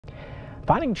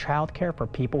Finding childcare for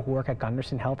people who work at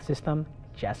Gundersen Health System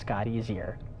just got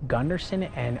easier. Gundersen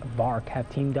and VARC have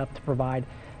teamed up to provide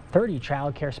 30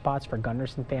 childcare spots for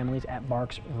Gundersen families at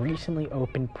VARC's recently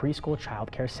opened preschool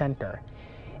childcare center.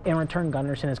 In return,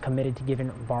 Gundersen is committed to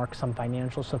giving VARC some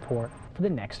financial support for the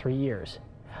next 3 years.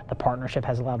 The partnership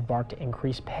has allowed VARC to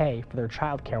increase pay for their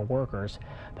childcare workers.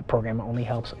 The program only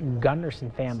helps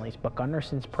Gundersen families, but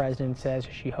Gundersen's president says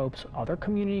she hopes other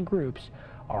community groups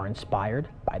are inspired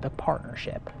by the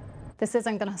partnership. This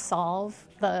isn't going to solve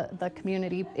the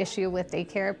community issue with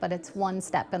daycare, but it's one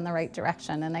step in the right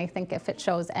direction. And I think if it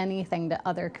shows anything to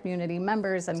other community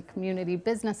members and community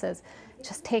businesses,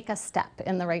 just take a step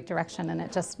in the right direction and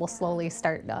it just will slowly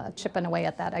start chipping away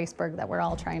at that iceberg that we're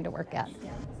all trying to work at.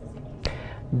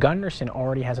 Gundersen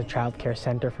already has a child care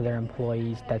center for their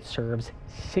employees that serves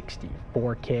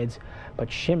 64 kids, but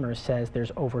Shimmer says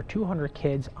there's over 200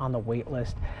 kids on the wait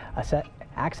list.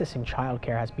 Accessing child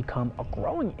care has become a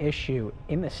growing issue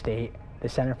in the state. The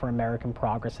Center for American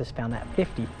Progress has found that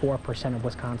 54% of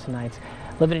Wisconsinites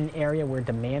live in an area where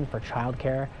demand for child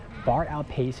care far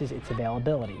outpaces its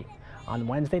availability. On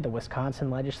Wednesday, the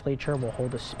Wisconsin legislature will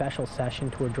hold a special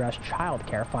session to address child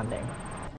care funding.